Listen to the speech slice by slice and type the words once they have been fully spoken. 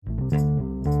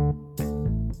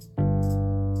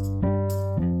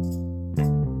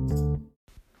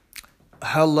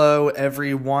Hello,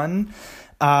 everyone.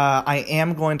 I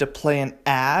am going to play an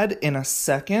ad in a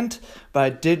second, but I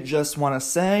did just want to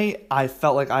say I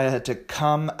felt like I had to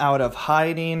come out of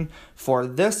hiding for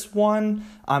this one.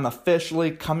 I'm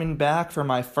officially coming back for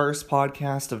my first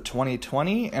podcast of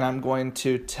 2020, and I'm going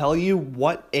to tell you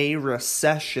what a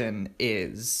recession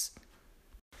is.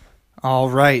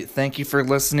 All right, thank you for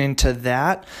listening to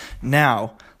that.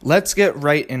 Now, let's get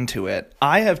right into it.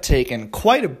 I have taken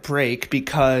quite a break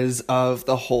because of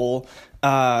the whole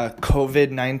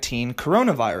COVID-19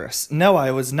 coronavirus. No,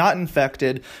 I was not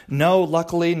infected. No,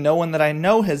 luckily, no one that I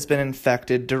know has been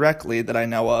infected directly that I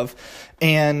know of.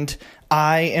 And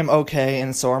I am okay,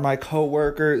 and so are my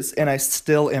coworkers, and I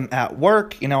still am at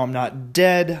work. You know, I'm not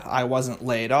dead. I wasn't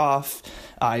laid off.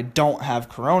 I don't have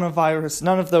coronavirus.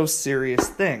 None of those serious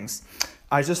things.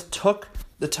 I just took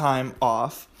the time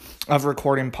off of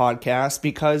recording podcasts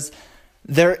because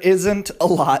there isn't a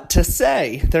lot to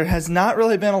say. There has not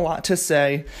really been a lot to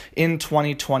say in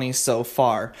 2020 so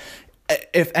far.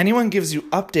 If anyone gives you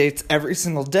updates every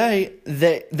single day,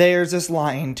 they're just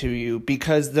lying to you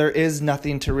because there is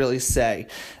nothing to really say.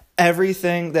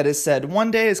 Everything that is said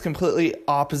one day is completely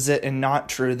opposite and not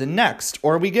true the next.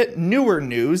 Or we get newer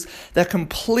news that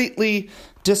completely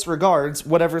disregards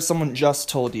whatever someone just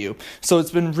told you. So it's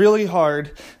been really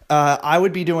hard. I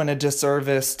would be doing a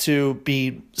disservice to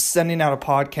be sending out a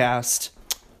podcast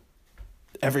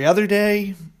every other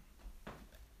day,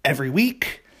 every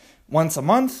week, once a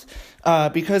month,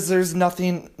 because there's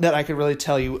nothing that I could really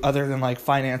tell you other than like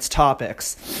finance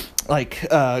topics, like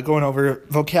going over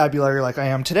vocabulary like I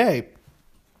am today.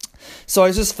 So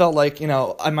I just felt like,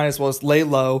 I might as well just lay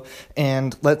low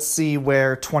and let's see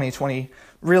where 2020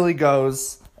 really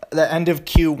goes. The end of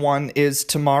Q1 is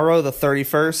tomorrow, the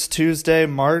 31st, Tuesday,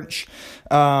 March,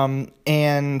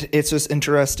 and it's just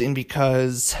interesting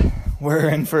because we're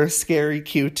in for a scary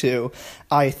Q2,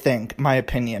 I think, my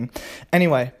opinion.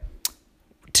 Anyway,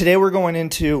 today we're going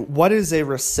into what is a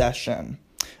recession.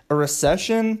 A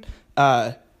recession,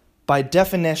 by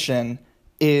definition,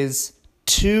 is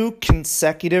 2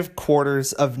 consecutive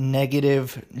quarters of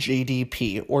negative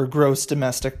GDP, or gross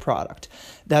domestic product.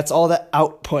 That's all the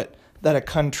output that a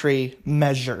country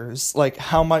measures. Like,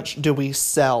 how much do we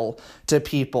sell to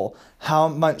people? How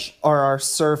much are our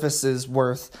services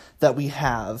worth that we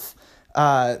have?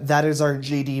 That is our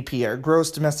GDP, our gross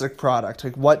domestic product.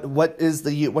 Like, what does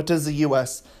the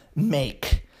U.S.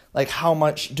 make? Like, how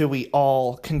much do we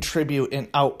all contribute in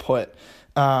output?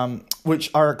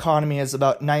 Which our economy is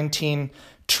about $19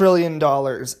 trillion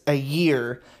a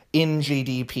year in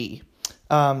GDP.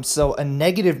 So a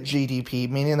negative GDP,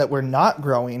 meaning that we're not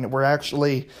growing, we're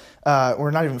actually,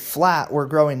 we're not even flat, we're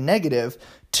growing negative,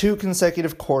 2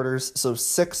 consecutive quarters, so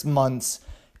 6 months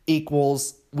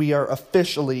equals we are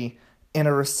officially in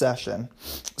a recession.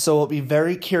 So we'll be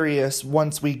very curious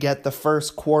once we get the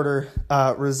first quarter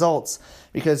results,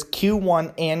 because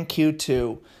Q1 and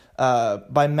Q2,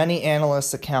 by many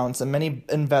analysts' accounts and many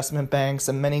investment banks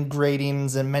and many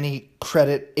gradings and many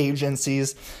credit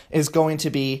agencies, is going to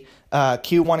be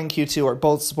Q1 and Q2 are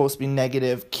both supposed to be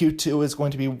negative. Q2 is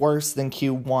going to be worse than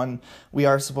Q1. We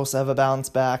are supposed to have a bounce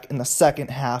back in the second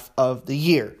half of the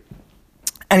year.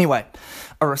 Anyway,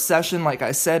 a recession, like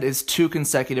I said, is 2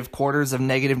 consecutive quarters of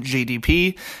negative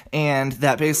GDP, and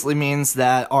that basically means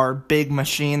that our big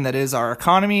machine that is our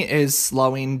economy is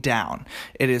slowing down.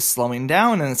 It is slowing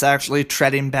down, and it's actually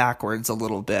treading backwards a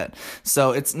little bit.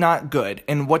 So it's not good.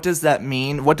 And what does that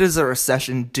mean? What does a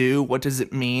recession do? What does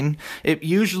it mean? It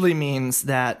usually means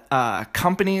that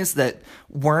companies that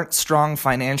weren't strong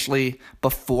financially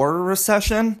before a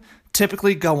recession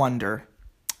typically go under.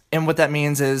 And what that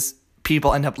means is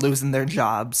people end up losing their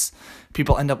jobs.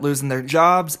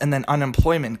 And then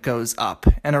unemployment goes up.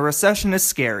 And a recession is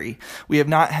scary. We have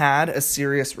not had a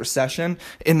serious recession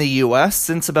in the U.S.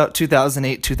 since about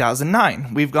 2008,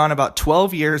 2009. We've gone about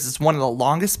 12 years. It's one of the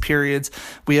longest periods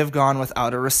we have gone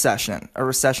without a recession. A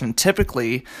recession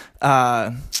typically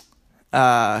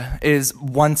is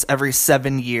once every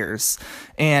 7 years.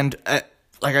 And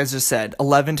like I just said,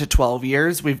 11 to 12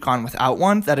 years, we've gone without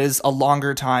one. That is a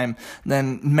longer time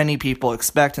than many people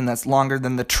expect, and that's longer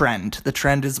than the trend. The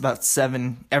trend is about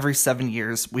every 7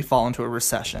 years, we fall into a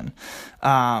recession.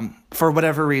 For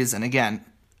whatever reason, again,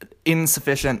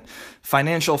 insufficient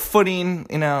financial footing,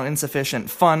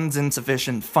 insufficient funds,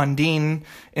 insufficient funding,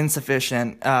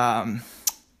 insufficient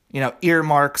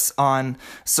earmarks on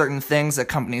certain things that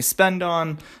companies spend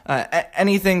on.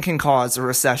 Anything can cause a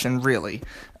recession, really.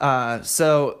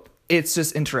 So it's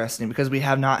just interesting because we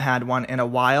have not had one in a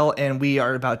while, and we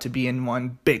are about to be in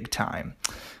one big time.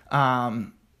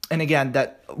 And again,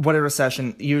 what a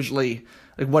recession usually,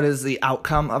 like what is the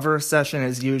outcome of a recession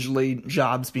is usually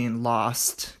jobs being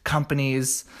lost,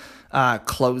 companies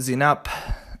closing up,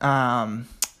 that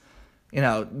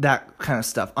kind of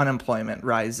stuff. Unemployment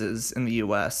rises in the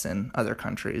U.S. and other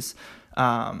countries.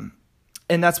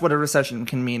 And that's what a recession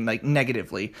can mean, like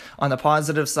negatively. On the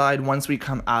positive side, once we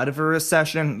come out of a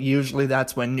recession, usually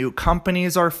that's when new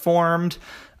companies are formed.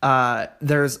 I'm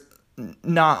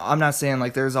not saying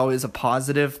like there's always a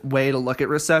positive way to look at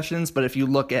recessions, but if you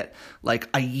look at like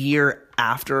a year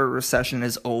after a recession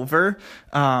is over,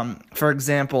 for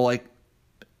example, like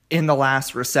in the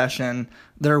last recession,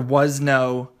 during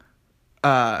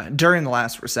the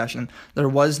last recession, there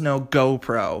was no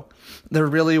GoPro. There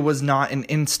really was not an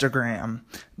Instagram.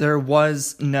 There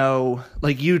was no,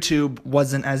 like YouTube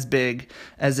wasn't as big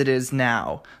as it is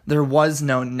now. There was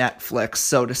no Netflix,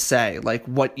 so to say, like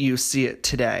what you see it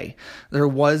today. There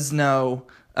was no,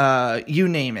 you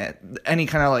name it, any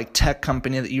kind of like tech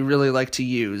company that you really like to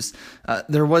use.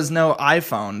 There was no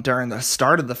iPhone during the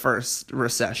start of the first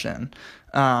recession.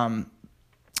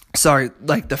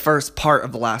 Like the first part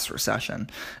of the last recession.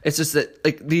 It's just that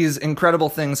like these incredible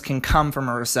things can come from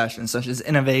a recession, such as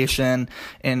innovation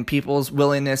and people's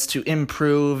willingness to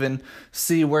improve and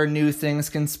see where new things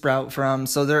can sprout from.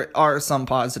 So there are some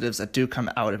positives that do come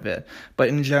out of it. But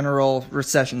in general,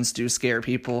 recessions do scare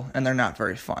people and they're not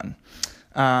very fun.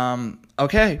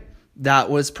 Okay, that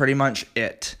was pretty much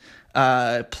it.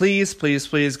 Please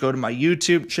go to my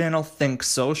YouTube channel, Think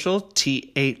Social,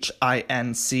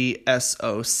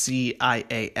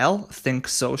 ThinCsocial, Think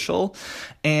Social.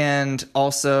 And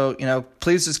also,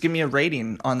 please just give me a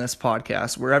rating on this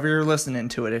podcast, wherever you're listening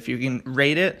to it. If you can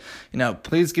rate it,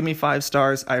 please give me 5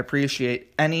 stars. I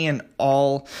appreciate any and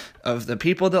all of the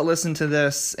people that listen to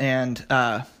this. And,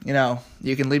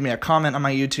 you can leave me a comment on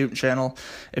my YouTube channel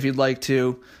if you'd like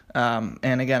to.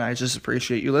 And again, I just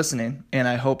appreciate you listening, and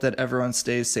I hope that everyone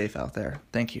stays safe out there.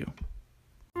 Thank you.